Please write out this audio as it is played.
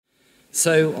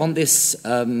So on this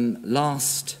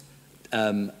last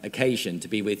occasion to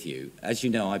be with you, as you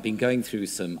know, I've been going through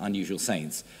some unusual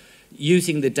saints,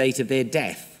 using the date of their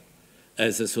death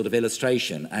as a sort of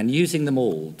illustration, and using them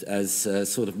all as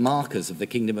sort of markers of the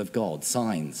kingdom of God,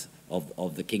 signs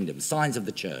of the kingdom, signs of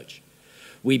the church.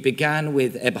 We began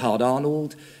with Eberhard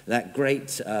Arnold, that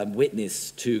great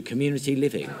witness to community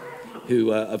living,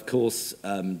 who, of course,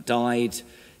 died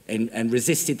and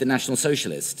resisted the National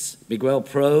Socialists. Miguel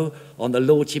Pro on the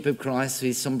Lordship of Christ with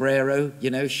his sombrero,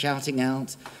 shouting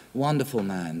out. Wonderful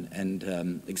man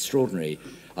and extraordinary.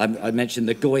 I mentioned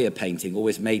the Goya painting,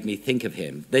 always made me think of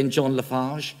him. Then John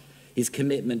Lafarge, his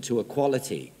commitment to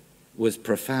equality was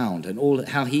profound, and all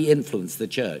how he influenced the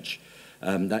church,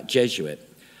 that Jesuit.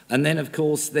 And then, of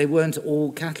course, they weren't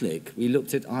all Catholic. We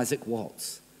looked at Isaac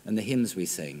Watts and the hymns we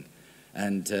sing,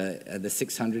 and the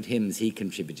 600 hymns he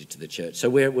contributed to the church. So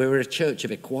we're a church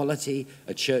of equality,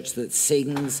 a church that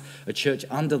sings, a church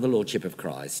under the Lordship of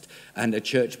Christ, and a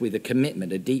church with a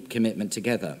commitment, a deep commitment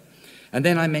together. And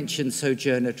then I mentioned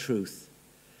Sojourner Truth,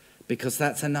 because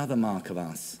that's another mark of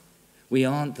us. We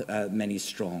aren't many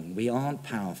strong, we aren't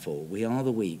powerful, we are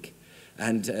the weak.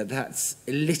 And that's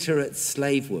illiterate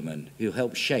slave woman who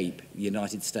helped shape the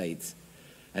United States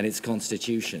and its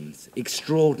constitutions.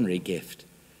 Extraordinary gift,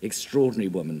 extraordinary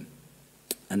woman.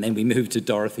 And then we moved to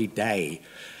Dorothy Day.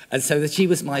 And so she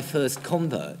was my first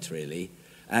convert, really.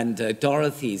 And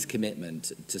Dorothy's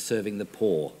commitment to serving the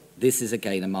poor, this is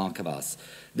again a mark of us.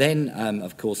 Then,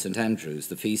 of course, St. Andrew's,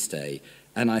 the feast day.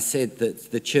 And I said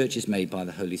that the church is made by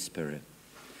the Holy Spirit.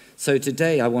 So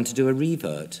today I want to do a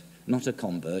revert. Not a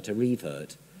convert, a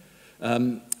revert.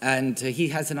 And he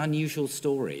has an unusual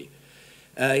story.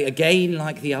 Again,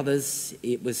 like the others,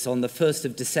 it was on the 1st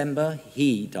of December,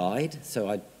 he died, so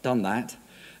I'd done that.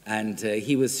 And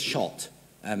he was shot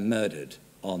and murdered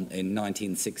in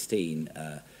 1916.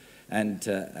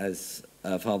 As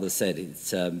Father said,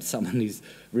 it's someone who's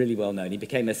really well known. He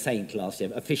became a saint last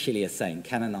year, officially a saint,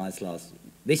 canonized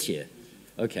this year.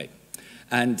 Okay.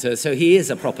 And so he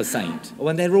is a proper saint.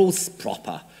 Well, they're all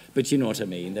proper. But you know what I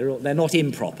mean. They're not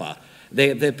improper.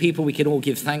 They're people we can all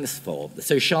give thanks for.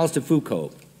 So Charles de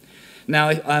Foucauld. Now,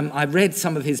 I read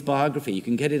some of his biography. You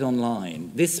can get it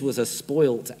online. This was a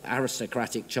spoilt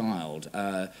aristocratic child,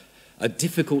 a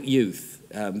difficult youth,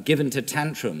 given to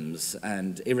tantrums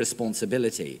and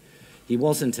irresponsibility. He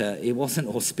wasn't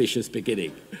auspicious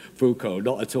beginning, Foucauld,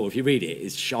 not at all. If you read it,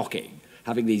 it's shocking,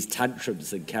 having these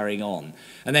tantrums and carrying on.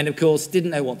 And then, of course,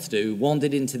 didn't know what to do,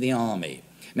 wandered into the army.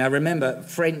 Now, remember,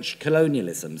 French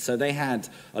colonialism, so they had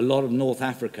a lot of North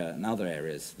Africa and other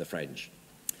areas, the French.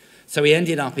 So he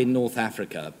ended up in North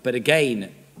Africa, but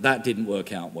again, that didn't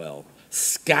work out well.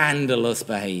 Scandalous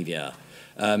behavior.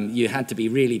 You had to be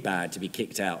really bad to be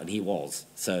kicked out, and he was.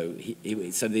 So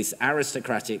this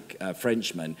aristocratic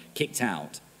Frenchman kicked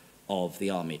out of the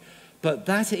army. But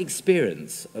that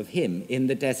experience of him in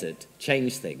the desert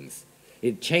changed things.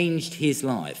 It changed his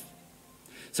life.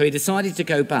 So he decided to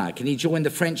go back, and he joined the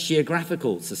French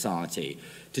Geographical Society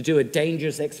to do a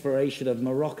dangerous exploration of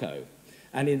Morocco.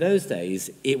 And in those days,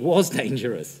 it was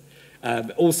dangerous.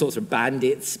 All sorts of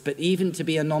bandits, but even to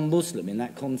be a non-Muslim in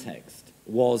that context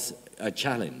was a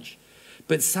challenge.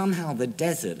 But somehow the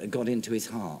desert had got into his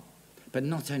heart. But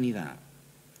not only that,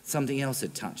 something else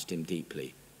had touched him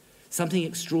deeply. Something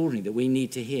extraordinary that we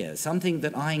need to hear, something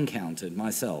that I encountered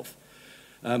myself.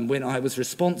 When I was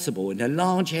responsible in a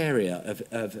large area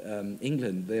of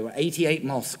England. There were 88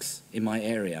 mosques in my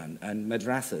area and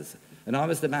madrasas, and I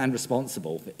was the man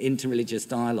responsible for interreligious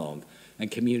dialogue and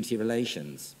community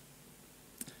relations.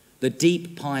 The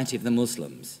deep piety of the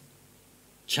Muslims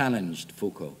challenged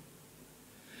Foucauld,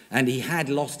 and he had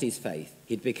lost his faith.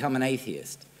 He'd become an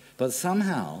atheist, but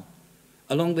somehow,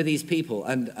 along with these people,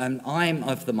 and I'm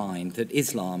of the mind that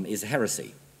Islam is a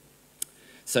heresy.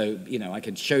 So, I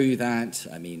could show you that.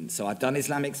 So I've done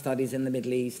Islamic studies in the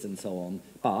Middle East and so on.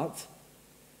 But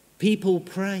people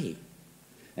pray.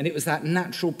 And it was that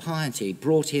natural piety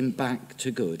brought him back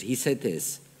to good. He said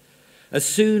this: as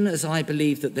soon as I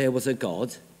believed that there was a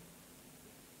God,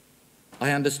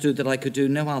 I understood that I could do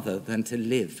no other than to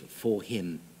live for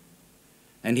him.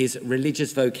 And his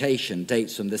religious vocation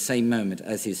dates from the same moment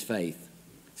as his faith.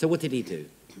 So what did he do?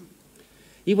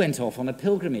 He went off on a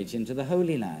pilgrimage into the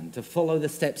Holy Land to follow the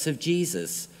steps of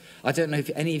Jesus. I don't know if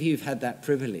any of you have had that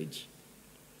privilege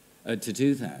to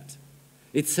do that.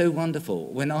 It's so wonderful.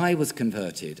 When I was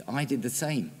converted, I did the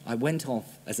same. I went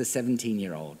off as a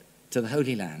 17-year-old to the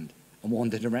Holy Land and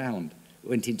wandered around,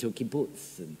 went into a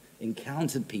kibbutz and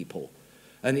encountered people.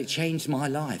 And it changed my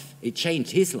life. It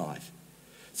changed his life.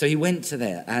 So he went to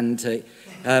there, and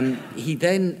he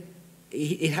then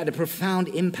it had a profound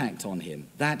impact on him,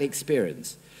 that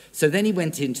experience. So then he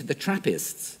went into the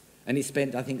Trappists, and he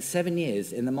spent, I think, 7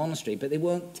 years in the monastery, but they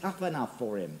weren't tough enough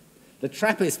for him. The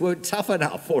Trappists weren't tough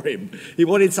enough for him. He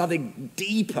wanted something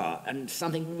deeper and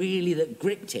something really that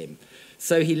gripped him.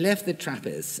 So he left the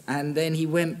Trappists, and then he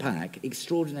went back,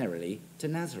 extraordinarily, to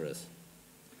Nazareth.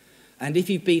 And if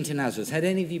you've been to Nazareth, had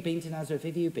any of you been to Nazareth?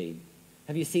 Have you been?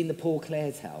 Have you seen the Paul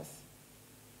Clare's house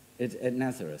at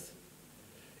Nazareth?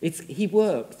 He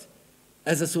worked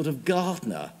as a sort of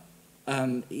gardener,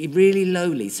 really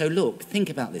lowly. So look, think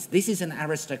about this. This is an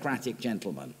aristocratic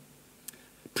gentleman,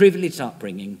 privileged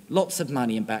upbringing, lots of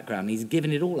money and background. He's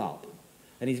given it all up.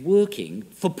 And he's working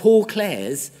for Paul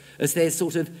Clare's as their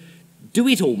sort of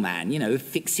do-it-all man,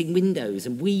 fixing windows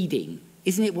and weeding.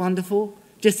 Isn't it wonderful?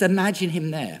 Just imagine him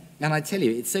there. And I tell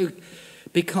you, it's so...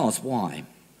 Because why?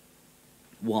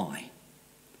 Why?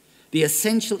 The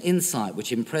essential insight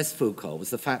which impressed Foucault was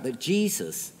the fact that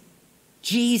Jesus,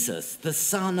 the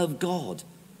Son of God,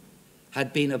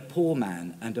 had been a poor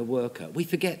man and a worker. We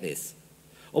forget this.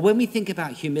 Or when we think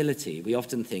about humility, we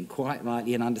often think, quite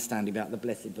rightly and understanding, about the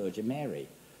Blessed Virgin Mary.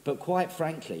 But quite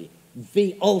frankly,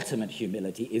 the ultimate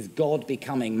humility is God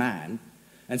becoming man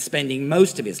and spending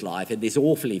most of his life in this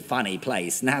awfully funny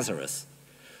place, Nazareth.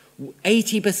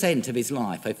 80% of his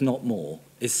life, if not more,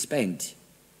 is spent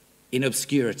in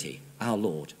obscurity, our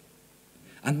Lord.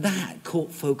 And that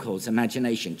caught Foucault's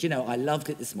imagination. Do you know, I loved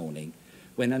it this morning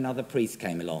when another priest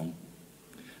came along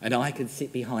and I could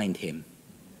sit behind him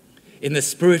in the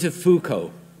spirit of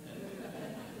Foucault.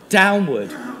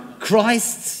 Downward.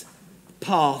 Christ's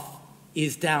path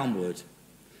is downward.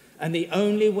 And the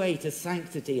only way to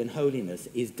sanctity and holiness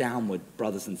is downward,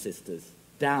 brothers and sisters.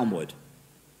 Downward.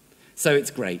 So it's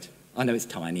great. I know it's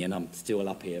tiny and I'm still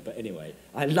up here, but anyway,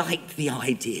 I liked the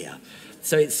idea.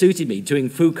 So it suited me doing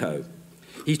Foucault.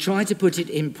 He tried to put it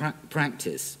in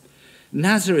practice.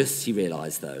 Nazareth, he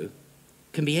realised, though,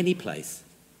 can be any place.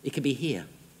 It can be here.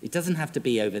 It doesn't have to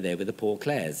be over there with the Paul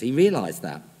Clares. He realised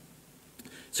that.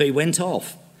 So he went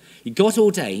off. He got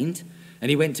ordained and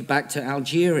he went back to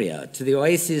Algeria, to the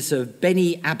oasis of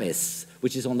Beni Abbas,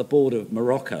 which is on the border of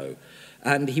Morocco.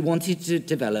 And he wanted to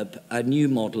develop a new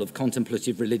model of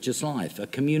contemplative religious life, a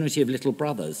community of little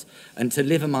brothers, and to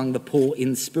live among the poor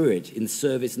in spirit, in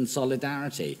service and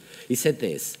solidarity. He said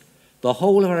this: the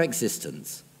whole of our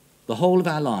existence, the whole of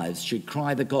our lives should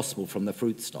cry the gospel from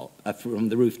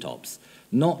the rooftops,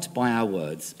 not by our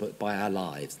words, but by our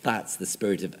lives. That's the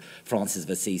spirit of Francis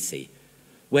of Assisi.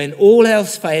 When all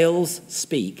else fails,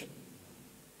 speak.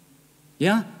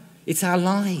 Yeah? It's our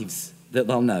lives that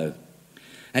they'll know.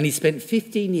 And he spent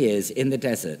 15 years in the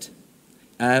desert.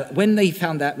 When they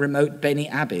found that remote Beni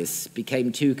Abbas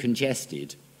became too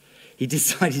congested, he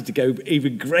decided to go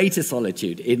even greater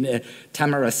solitude in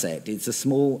Tamaracet. It's a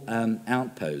small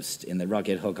outpost in the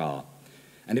rugged Hogar.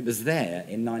 And it was there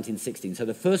in 1916. So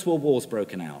the First World War's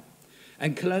broken out.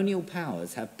 And colonial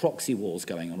powers have proxy wars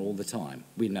going on all the time.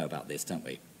 We know about this, don't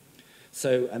we?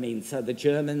 So the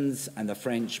Germans and the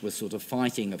French were sort of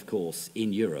fighting, of course,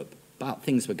 in Europe. But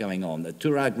things were going on. The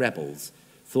Tuareg rebels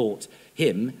thought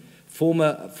him,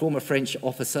 former French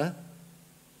officer,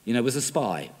 was a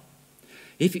spy.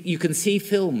 If you can see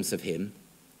films of him,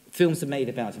 films are made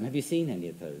about him. Have you seen any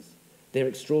of those? They're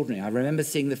extraordinary. I remember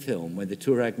seeing the film where the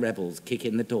Tuareg rebels kick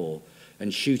in the door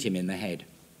and shoot him in the head.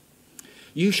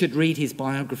 You should read his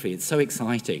biography. It's so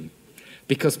exciting.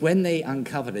 Because when they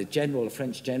uncovered a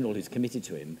French general who's committed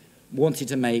to him, wanted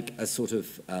to make a sort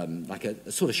of,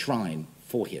 a sort of shrine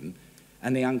for him,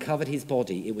 and they uncovered his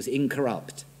body, it was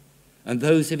incorrupt. And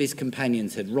those of his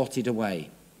companions had rotted away.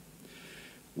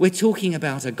 We're talking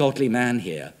about a godly man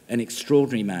here, an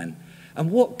extraordinary man. And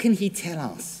what can he tell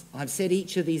us? I've said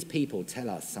each of these people tell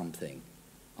us something.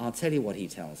 I'll tell you what he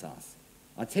tells us.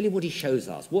 I'll tell you what he shows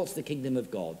us. What's the kingdom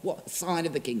of God? What sign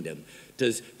of the kingdom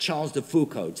does Charles de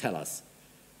Foucault tell us?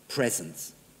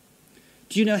 Presence.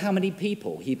 Do you know how many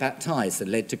people he baptized that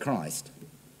led to Christ?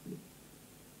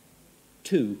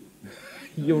 2.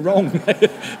 You're wrong.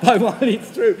 By one,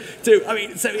 it's true.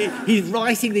 2. So he's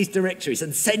writing these directories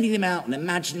and sending them out and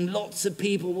imagining lots of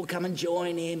people will come and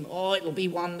join him. Oh, it'll be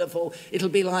wonderful. It'll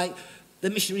be like the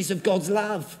missionaries of God's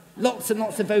love. Lots and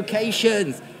lots of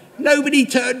vocations. Nobody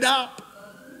turned up.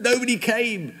 Nobody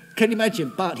came. Can you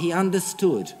imagine? But he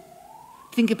understood.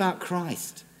 Think about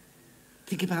Christ.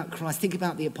 Think about Christ. Think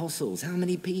about the apostles. How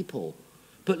many people?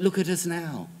 But look at us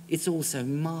now. It's all so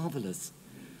marvelous.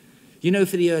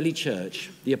 For the early church,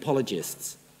 the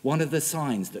apologists, one of the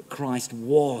signs that Christ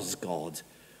was God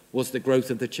was the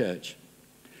growth of the church.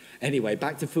 Anyway,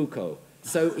 back to Foucault.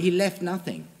 So he left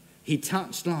nothing. He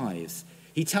touched lives.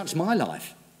 He touched my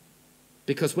life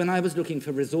Because when I was looking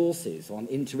for resources on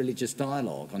interreligious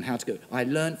dialogue, on how to go, I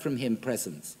learned from him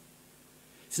presence.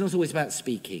 It's not always about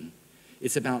speaking,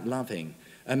 it's about loving.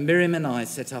 And Miriam and I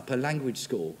set up a language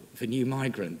school for new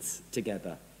migrants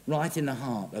together, right in the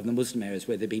heart of the Muslim areas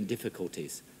where there have been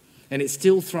difficulties. And it's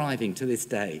still thriving to this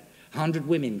day. 100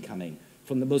 women coming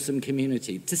from the Muslim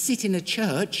community to sit in a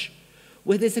church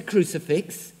where there's a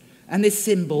crucifix and there's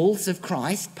symbols of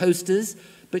Christ, posters,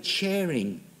 but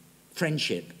sharing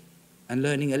friendship and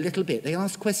learning a little bit. They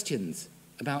ask questions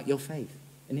about your faith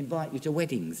and invite you to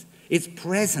weddings. It's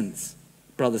presence,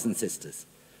 brothers and sisters.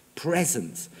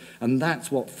 Presence. And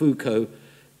that's what Foucault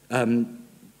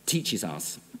teaches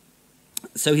us.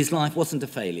 So his life wasn't a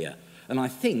failure. And I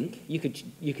think,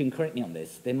 you can correct me on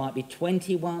this, there might be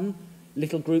 21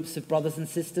 little groups of brothers and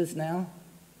sisters now.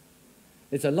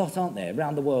 There's a lot, aren't there,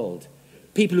 around the world.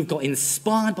 People who've got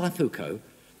inspired by Foucault,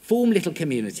 formed little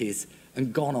communities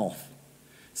and gone off.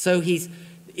 So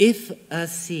if a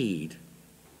seed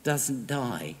doesn't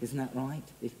die, isn't that right?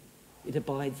 It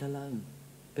abides alone.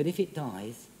 But if it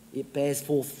dies, it bears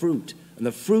forth fruit. And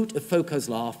the fruit of Foucault's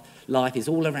life is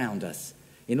all around us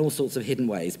in all sorts of hidden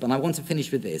ways. But I want to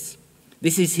finish with this.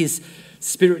 This is his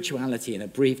spirituality in a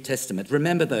brief testament.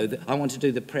 Remember, though, that I want to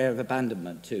do the prayer of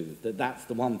abandonment too, that's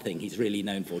the one thing he's really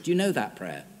known for. Do you know that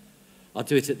prayer? I'll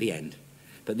do it at the end.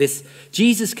 But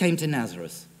Jesus came to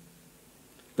Nazareth,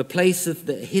 the place of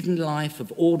the hidden life,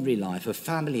 of ordinary life, of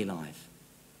family life,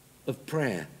 of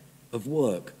prayer, of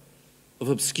work, of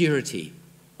obscurity,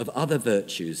 of other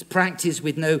virtues, practiced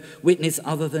with no witness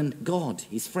other than God,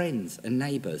 his friends and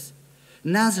neighbours.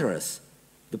 Nazareth,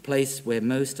 the place where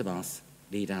most of us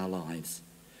lead our lives.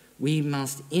 We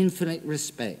must infinitely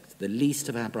respect the least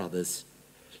of our brothers.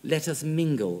 Let us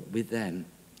mingle with them.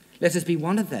 Let us be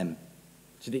one of them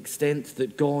to the extent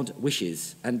that God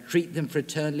wishes, and treat them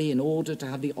fraternally in order to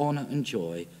have the honour and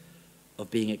joy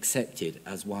of being accepted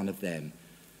as one of them.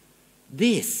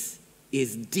 This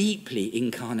is deeply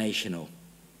incarnational,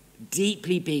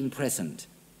 deeply being present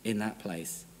in that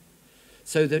place.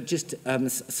 So that just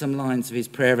some lines of his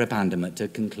prayer of abandonment to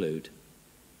conclude.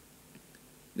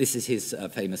 This is his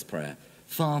famous prayer.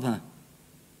 Father,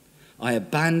 I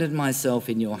abandon myself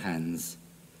in your hands.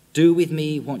 Do with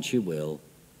me what you will.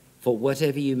 For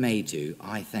whatever you may do,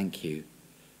 I thank you.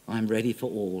 I am ready for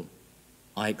all.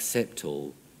 I accept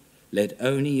all. Let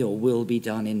only your will be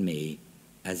done in me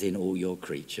as in all your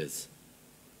creatures.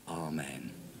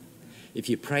 Amen. If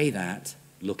you pray that,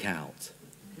 look out.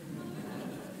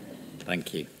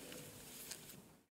 Thank you.